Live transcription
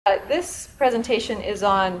This presentation is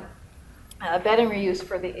on bedding reuse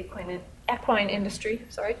for the equine industry,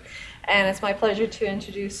 and it's my pleasure to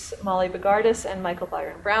introduce Molly Bogardus and Michael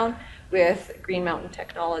Byron Brown with Green Mountain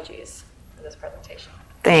Technologies for this presentation.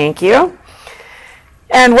 Thank you.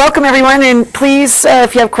 And welcome everyone, and please,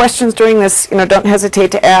 if you have questions during this, don't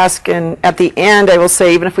hesitate to ask, and at the end I will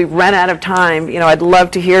say, even if we run out of time, I'd love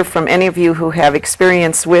to hear from any of you who have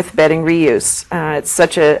experience with bedding reuse. It's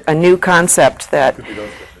such a new concept that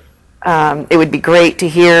it would be great to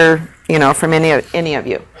hear, from any of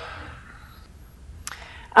you.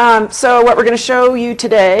 So what we're going to show you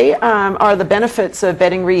today are the benefits of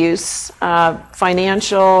bedding reuse,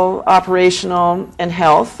 financial, operational, and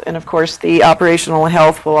health. And of course, the operational and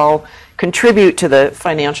health will all contribute to the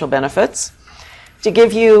financial benefits. To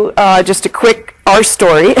give you just a quick our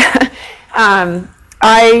story,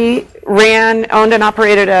 I owned and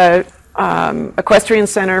operated a equestrian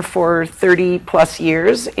center for 30 plus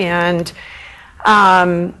years, and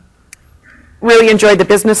really enjoyed the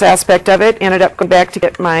business aspect of it. Ended up going back to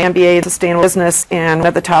get my MBA in sustainable business, and one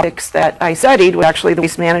of the topics that I studied was actually the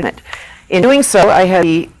waste management. In doing so, I had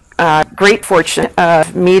the great fortune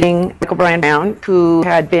of meeting Michael Byron Brown, who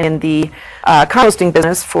had been in the composting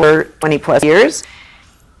business for 20 plus years,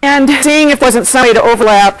 and seeing if there wasn't some way to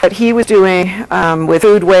overlap what he was doing with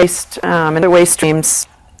food waste and other waste streams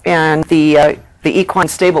and the equine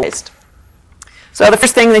stable waste. So the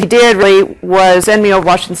first thing that he did really was send me over to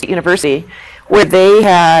Washington State University, where they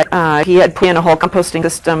had, he had put in a whole composting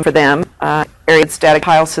system for them, aerated static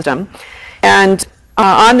pile system. And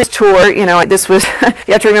on this tour, this was,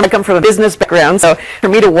 you have to remember I come from a business background, so for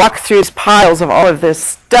me to walk through these piles of all of this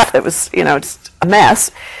stuff that was, just a mess,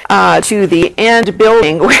 to the end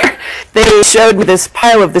building where they showed me this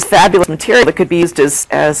pile of this fabulous material that could be used as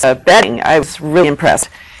bedding, I was really impressed.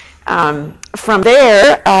 From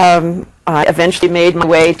there, I eventually made my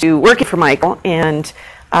way to working for Michael, and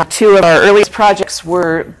two of our earliest projects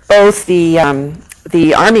were both the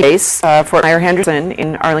Army base, Fort Myer-Henderson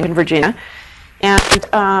in Arlington, Virginia, and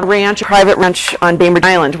a private ranch on Bainbridge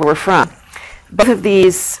Island, where we're from. Both of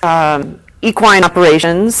these equine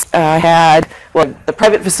operations the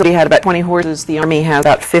private facility had about 20 horses, the Army had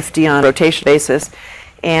about 50 on a rotation basis,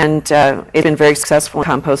 and it's been very successful in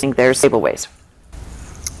composting their stable waste.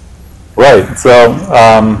 Right, so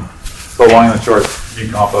long and short,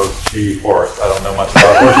 decompost horse. I don't know much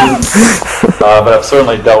about horses, but I've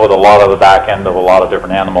certainly dealt with a lot of the back end of a lot of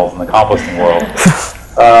different animals in the composting world.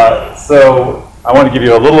 So I want to give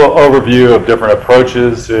you a little overview of different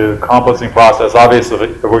approaches to composting process. Obviously,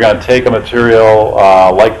 if we're going to take a material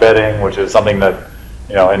like bedding, which is something that,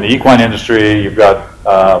 in the equine industry, you've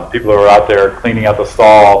got people who are out there cleaning out the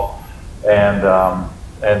stall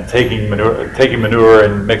and taking manure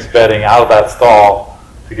and mixed bedding out of that stall,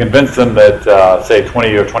 to convince them that, say,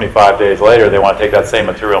 20 or 25 days later, they want to take that same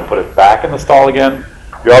material and put it back in the stall again,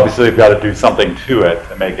 you obviously have got to do something to it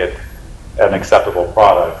to make it an acceptable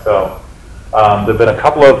product. So there have been a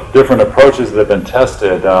couple of different approaches that have been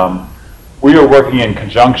tested. We are working in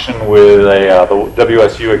conjunction with the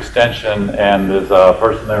WSU Extension, and there's a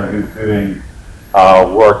person there who's doing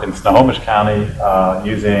work in Snohomish County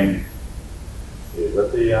using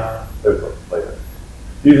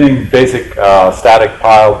using basic static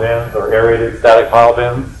pile bins or aerated static pile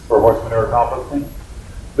bins for horse manure composting.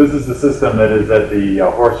 This is the system that is at the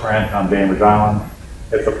horse ranch on Bainbridge Island.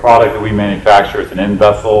 It's a product that we manufacture. It's an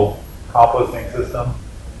in-vessel composting system.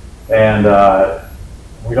 And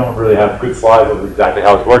we don't really have good slides of exactly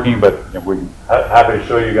how it's working, but we're happy to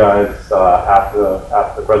show you guys after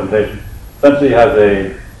the presentation. Essentially it has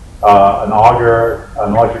an auger,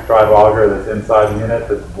 an electric drive auger that's inside the unit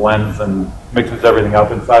that blends and mixes everything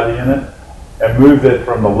up inside the unit and moves it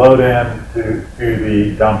from the load end to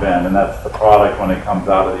the dump end, and that's the product when it comes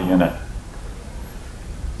out of the unit.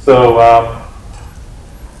 So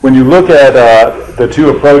when you look at the two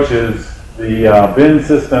approaches, the bin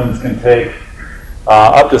systems can take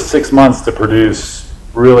up to 6 months to produce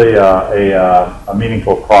really a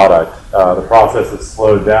meaningful product. The process is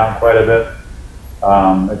slowed down quite a bit.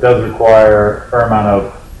 It does require a fair amount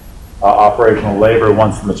of operational labor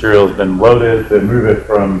once the material has been loaded to move it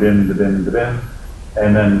from bin to bin to bin.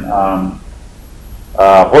 And then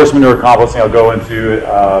horse manure composting, I'll go into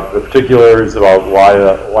the particulars about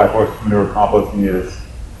why horse manure composting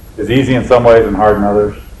is easy in some ways and hard in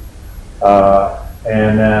others.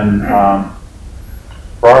 And then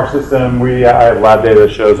for our system, I have lab data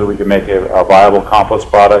that shows that we can make a viable compost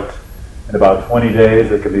product in about 20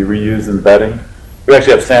 days. It can be reused in bedding. We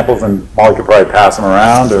actually have samples, and Molly could probably pass them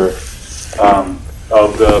around, or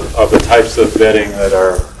of the types of bedding that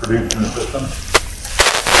are produced in the system.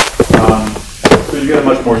 So you get a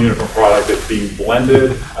much more uniform product that's being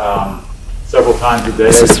blended several times a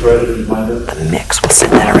day, threaded and blended. The mix, we'll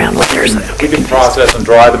send that around later. We can process and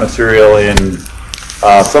dry the material in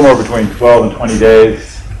somewhere between 12 and 20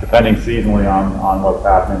 days, depending seasonally on what's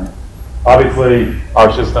happening. Obviously,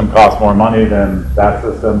 our system costs more money than that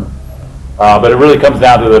system, but it really comes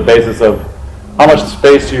down to the basis of how much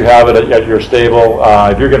space you have at your stable.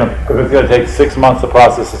 If it's going to take 6 months to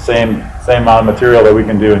process the same amount of material that we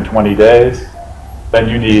can do in 20 days, then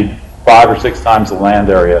you need 5 or 6 times the land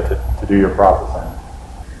area to do your processing.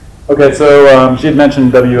 Okay, so she had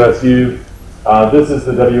mentioned WSU. This is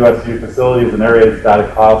the WSU facility. It's an area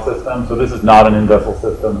static pile system. So this is not an in-vessel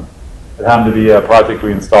system. It happened to be a project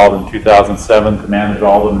we installed in 2007 to manage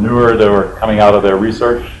all the manure that were coming out of their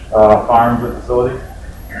research farms and facilities.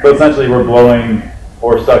 So essentially we're blowing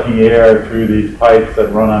or sucking air through these pipes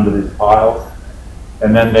that run under these piles.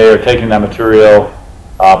 And then they are taking that material,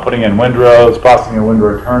 putting in windrows, processing a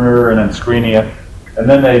windrow turner, and then screening it. And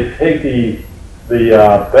then they take the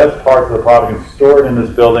best parts of the product and store it in this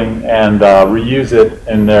building and reuse it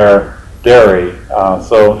in their dairy.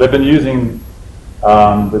 So they've been using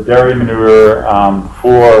the dairy manure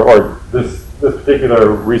or this particular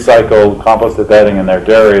recycled composted bedding in their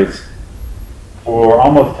dairies for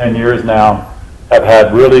almost 10 years now, have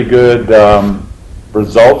had really good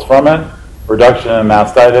results from it, reduction in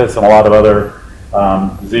mastitis and a lot of other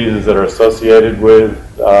diseases that are associated with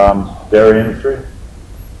dairy industry.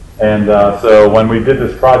 And so when we did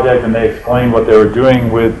this project and they explained what they were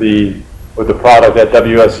doing with the product at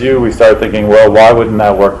WSU, we started thinking, well, why wouldn't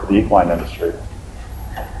that work for the equine industry?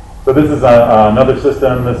 So this is another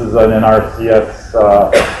system. This is an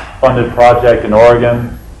NRCS funded project in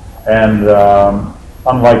Oregon. And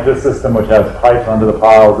unlike this system, which has pipes under the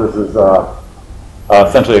piles, this is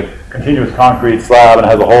essentially a continuous concrete slab and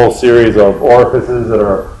has a whole series of orifices that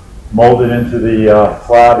are molded into the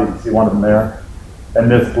slab. You can see one of them there. And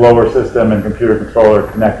this blower system and computer controller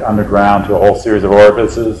connect underground to a whole series of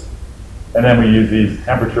orifices. And then we use these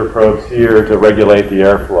temperature probes here to regulate the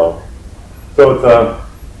airflow. So it's a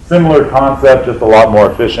similar concept, just a lot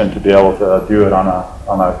more efficient to be able to do it on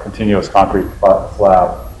a continuous concrete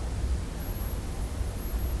slab.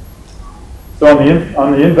 So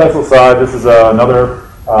on the in-vessel side, this is another,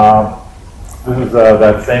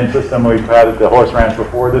 that same system we've had at the horse ranch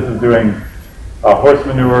before. This is doing horse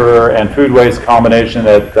manure and food waste combination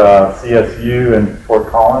at CSU in Fort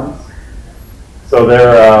Collins. So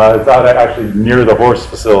it's out actually near the horse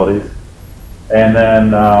facilities. And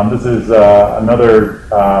then this is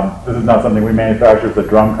this is not something we manufacture, it's a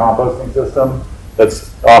drum composting system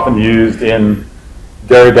that's often used in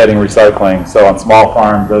dairy bedding recycling. So on small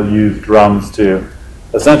farms, they'll use drums to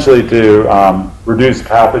essentially reduce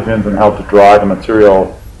pathogens and help to dry the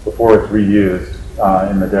material before it's reused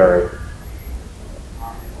in the dairy.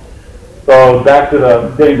 So back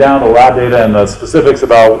to getting down to lab data and the specifics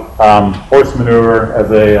about horse manure as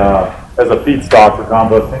a feedstock for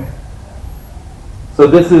composting. So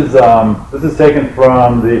this is taken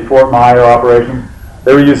from the Fort Myer operation.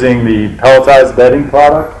 They were using the pelletized bedding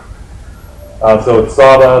product. So it's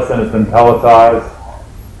sawdust and it's been pelletized.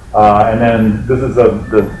 And then this is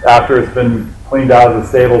after it's been cleaned out of the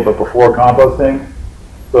stable, but before composting.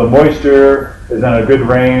 So moisture is in a good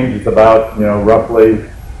range. It's about roughly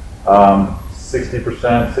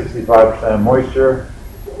 60%, 65% moisture.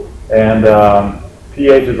 And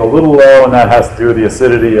pH is a little low, and that has to do with the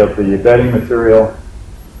acidity of the bedding material.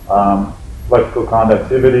 Electrical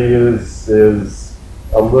conductivity is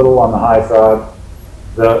a little on the high side.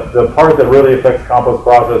 The part that really affects the compost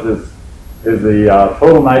process is the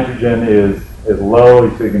total nitrogen is low.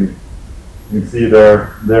 So you can see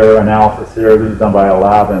their analysis here. This is done by a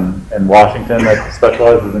lab in Washington that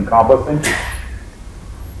specializes in composting.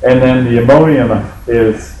 And then the ammonium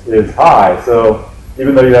is high. So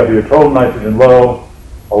even though you have your total nitrogen low,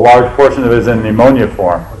 a large portion of it is in the ammonia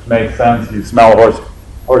form, which makes sense. You smell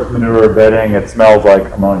horse manure bedding, it smells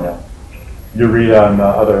like ammonia, urea, and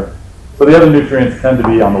so the other nutrients tend to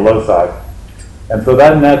be on the low side. And so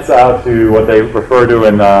that nets out to what they refer to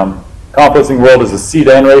in composting world as a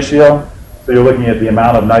C-to-N ratio. So you're looking at the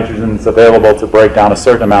amount of nitrogen that's available to break down a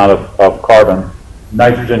certain amount of carbon,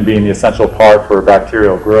 nitrogen being the essential part for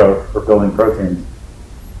bacterial growth, for building proteins.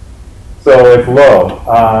 So it's low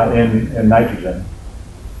in nitrogen.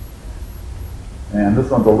 And this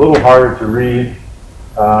one's a little harder to read.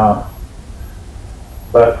 So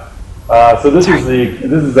this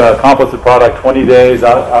is a composted product, 20 days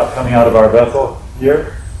coming out of our vessel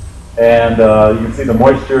here, and you can see the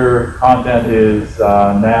moisture content is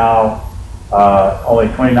now only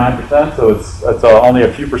 29%, so it's only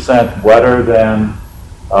a few percent wetter than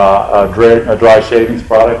a dry shavings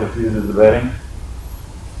product that's used as a bedding.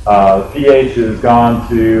 The pH has gone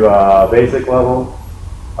to basic level.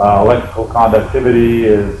 Electrical conductivity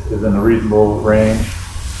is in a reasonable range.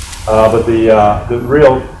 But the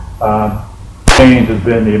real change has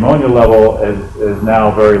been the ammonia level is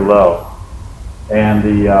now very low. And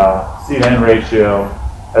the C-to-N ratio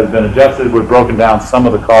has been adjusted. We've broken down some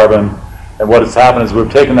of the carbon. And what has happened is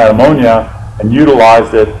we've taken that ammonia and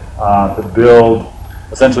utilized it to build,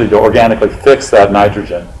 essentially to organically fix that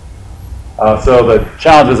nitrogen. So the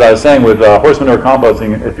challenge, as I was saying, with horse manure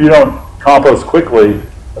composting, if you don't compost quickly,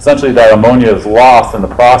 essentially that ammonia is lost in the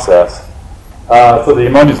process. So the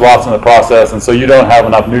ammonia is lost in the process, and so you don't have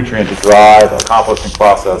enough nutrient to drive a composting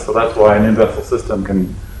process. So that's why an in-vessel system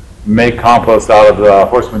can make compost out of the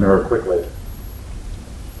horse manure quickly.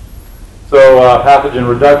 So pathogen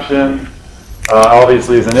reduction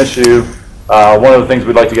obviously is an issue. One of the things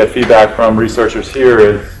we'd like to get feedback from researchers here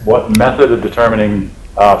is what method of determining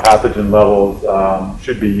pathogen levels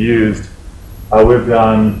should be used. We've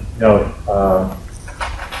done,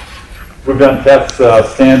 we've done tests,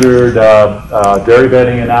 standard dairy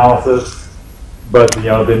bedding analysis, but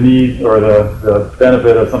the need or the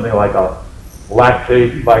benefit of something like a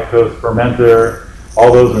lactose fermenter,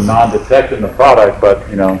 all those are non-detected in the product, but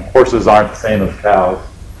horses aren't the same as cows.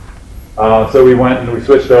 So we went and we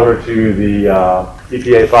switched over to the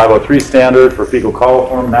EPA 503 standard for fecal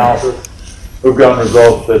coliform analysis. We've gotten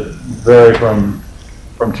results that vary from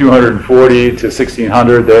 240 to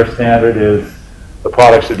 1600. Their standard is the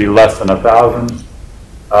product should be less than 1,000.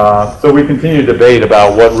 So we continue to debate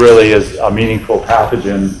about what really is a meaningful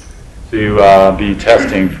pathogen to be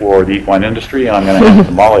testing for the equine industry, and I'm going to hand it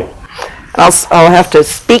to Molly. I'll have to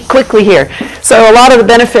speak quickly here. So a lot of the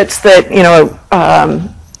benefits that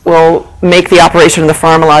will make the operation of the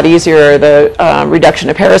farm a lot easier are the reduction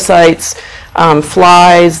of parasites,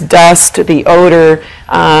 flies, dust, the odor.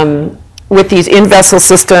 With these in-vessel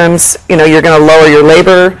systems, you're going to lower your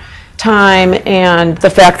labor time, and the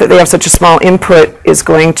fact that they have such a small input is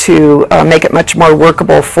going to make it much more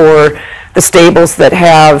workable for the stables that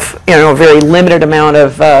have a very limited amount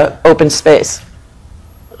of open space.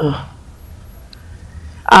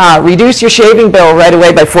 Reduce your shaving bill right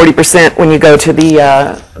away by 40% when you go to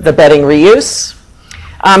the bedding reuse.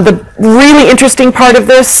 The really interesting part of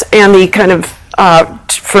this, and the kind of,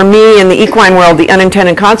 for me in the equine world, the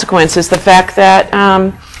unintended consequence is the fact that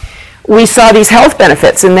we saw these health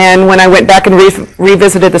benefits. And then when I went back and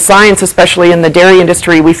revisited the science, especially in the dairy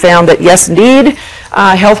industry, we found that yes, indeed,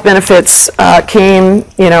 health benefits came,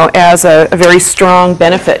 as a very strong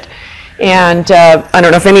benefit. And I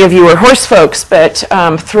don't know if any of you are horse folks, but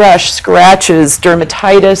thrush, scratches,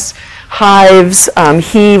 dermatitis, hives,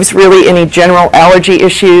 heaves, really any general allergy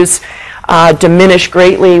issues diminish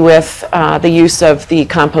greatly with the use of the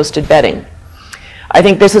composted bedding. I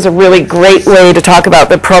think this is a really great way to talk about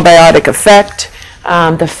the probiotic effect,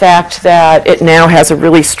 the fact that it now has a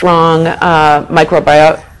really strong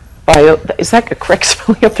microbiome. Is that a correct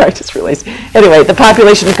spelling? I just realized. Anyway, the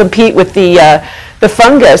population to compete with the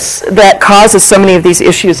fungus that causes so many of these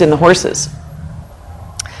issues in the horses.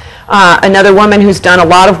 Another woman who's done a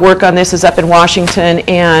lot of work on this is up in Washington,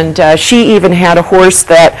 and she even had a horse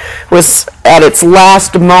that was at its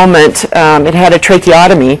last moment. It had a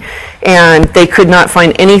tracheotomy, and they could not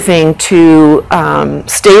find anything to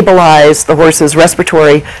stabilize the horse's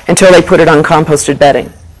respiratory until they put it on composted bedding.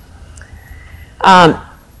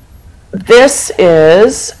 This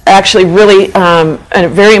is actually really a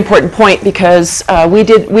very important point, because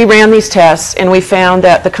we ran these tests and we found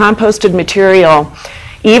that the composted material,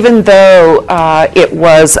 even though it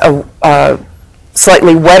was a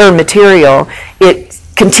slightly wetter material, it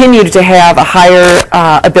continued to have a higher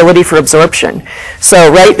ability for absorption.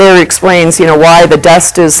 So right there explains why the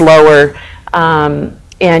dust is lower, and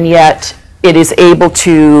yet it is able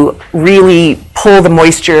to really pull the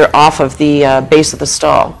moisture off of the base of the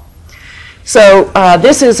stall. So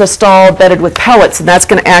this is a stall bedded with pellets, and that's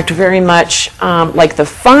going to act very much like the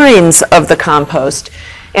fines of the compost.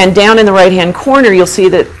 And down in the right-hand corner, you'll see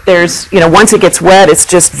that there's, once it gets wet, it's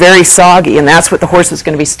just very soggy, and that's what the horse is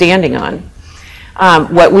going to be standing on.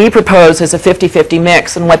 What we propose is a 50-50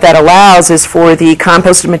 mix, and what that allows is for the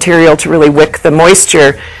composted material to really wick the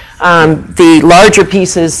moisture. The larger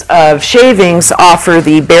pieces of shavings offer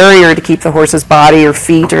the barrier to keep the horse's body or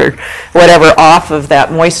feet or whatever off of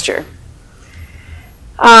that moisture.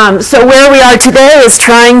 So where we are today is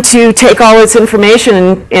trying to take all this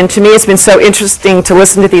information, and to me it's been so interesting to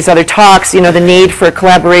listen to these other talks, you know, the need for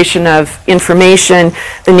collaboration of information,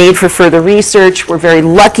 the need for further research. We're very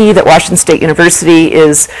lucky that Washington State University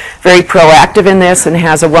is very proactive in this and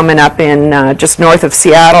has a woman up in just north of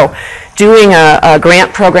Seattle doing a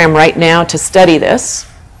grant program right now to study this.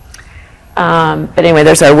 But anyway,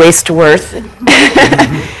 there's our waste to worth. Anyway,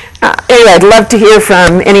 I'd love to hear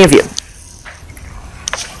from any of you.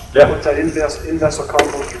 Yeah. What's that in-vessel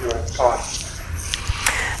compost you're doing cost?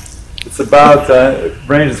 It's about, it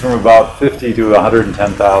ranges from about 50 to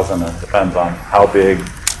 110,000. It depends on how big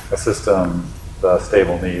a system the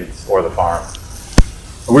stable needs or the farm.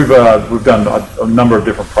 We've done a number of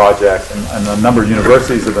different projects, and a number of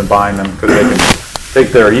universities have been buying them because they can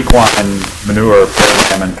take their equine manure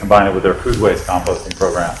program and combine it with their food waste composting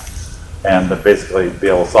program, and basically be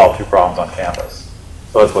able to solve two problems on campus.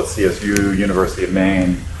 So that's what CSU, University of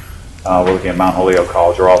Maine, we're looking at Mount Holyoke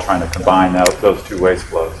College, are all trying to combine those two waste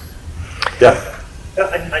flows. Yeah?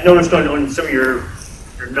 I noticed on some of your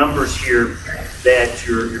numbers here that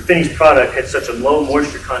your finished product had such a low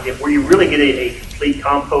moisture content. Were you really getting a complete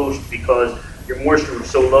compost because your moisture was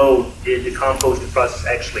so low? Did the composting process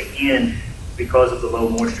actually end because of the low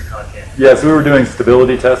moisture content? Yes, we were doing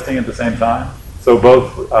stability testing at the same time. So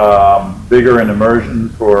both vigor and immersion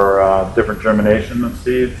for different germination of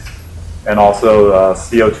seeds, and also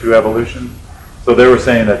CO2 evolution. So they were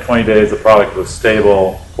saying that 20 days the product was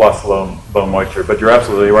stable plus low moisture. But you're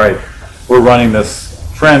absolutely right. We're running this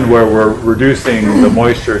trend where we're reducing the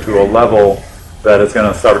moisture to a level that is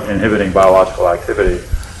going to start inhibiting biological activity.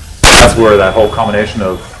 That's where that whole combination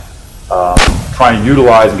of trying to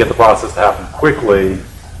utilize and get the process to happen quickly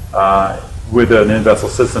with an in-vessel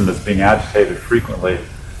system that's being agitated frequently,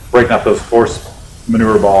 breaking up those forced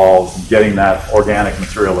manure balls and getting that organic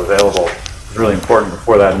material available is really important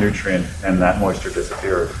before that nutrient and that moisture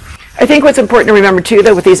disappears. I think what's important to remember too,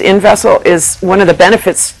 though, with these in-vessel is one of the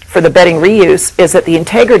benefits for the bedding reuse is that the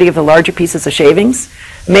integrity of the larger pieces of shavings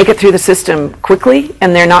make it through the system quickly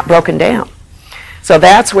and they're not broken down. So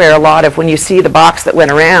that's where a lot of, when you see the box that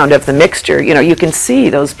went around of the mixture, you know, you can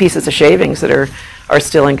see those pieces of shavings that are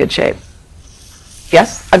still in good shape.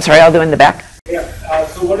 Yes? I'm sorry, I'll do in the back. Yeah,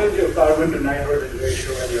 so what is your carbon to nitrogen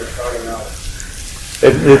ratio when you're starting out?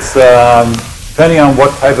 It's depending on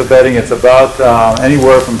what type of bedding, it's about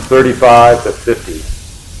anywhere from 35 to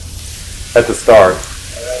 50 at the start.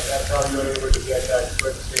 That's how you're able to get that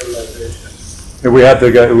quick stabilization. We have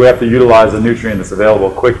to utilize the nutrient that's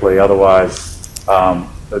available quickly, otherwise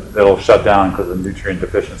it'll shut down because of nutrient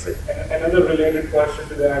deficiency. And another related question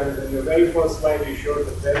to that is, in your very first slide, you showed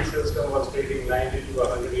the bedding system was taking 90 to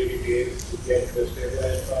 180 days to get the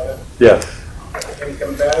stabilized product. Yes. In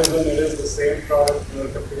comparison, it is the same product you're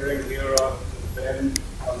comparing here on the bed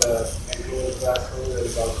on the enclosed vessel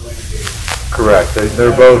is about 20 days. Correct.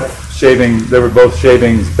 They're both shaving. They were both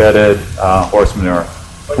shavings bedded horse manure.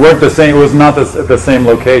 Weren't the same. It was not the same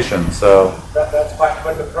location. So that's fine.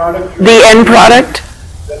 But the product. The end product.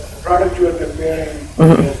 The product you are comparing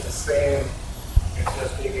is the same. It's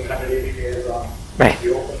just taking 180 days on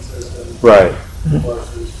the open system. Right.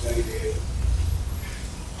 Versus 20 days.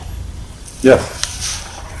 Yes.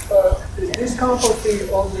 Is this composting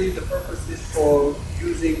only the purpose is for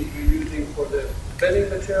reusing for the bedding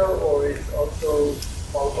material, or is also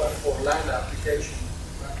qualified for land application?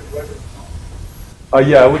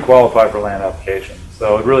 Yeah, it would qualify for land application.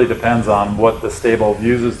 So it really depends on what the stable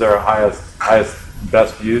uses their highest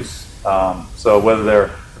best use. So whether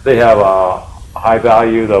if they have a high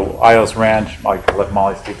value, the Ios Ranch, I could let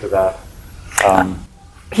Molly speak to that.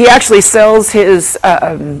 He actually sells his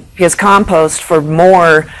compost for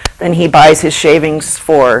more than he buys his shavings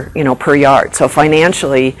for, you know, per yard. So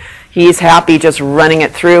financially, he's happy just running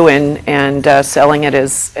it through and selling it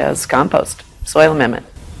as compost, soil amendment.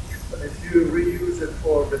 But if you reuse it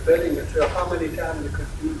for the bedding material, how many times you could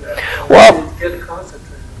do that? Well, get concentrated.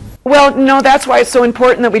 Well, no, that's why it's so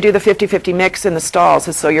important that we do the 50-50 mix in the stalls,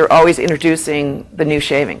 is so you're always introducing the new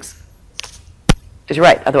shavings. Because you're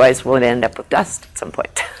right, otherwise we'll end up with dust at some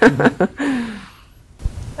point.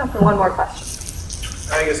 Now for one more question.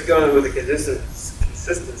 I guess going with the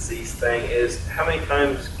consistency thing is, how many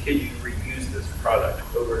times can you reuse this product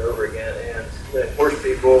over and over again? And when horse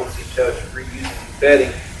people seem to reusing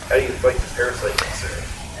bedding, how do you fight the parasite concern?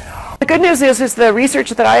 The good news is the research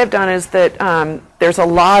that I have done is that there's a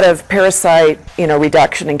lot of parasite,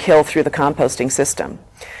 reduction and kill through the composting system.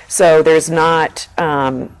 So there's not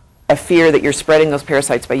a fear that you're spreading those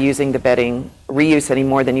parasites by using the bedding reuse any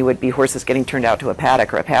more than you would be horses getting turned out to a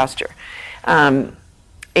paddock or a pasture.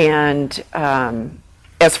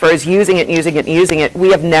 as far as using it, we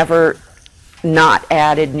have never not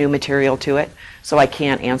added new material to it, so I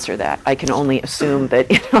can't answer that. I can only assume that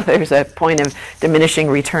there's a point of diminishing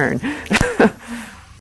return.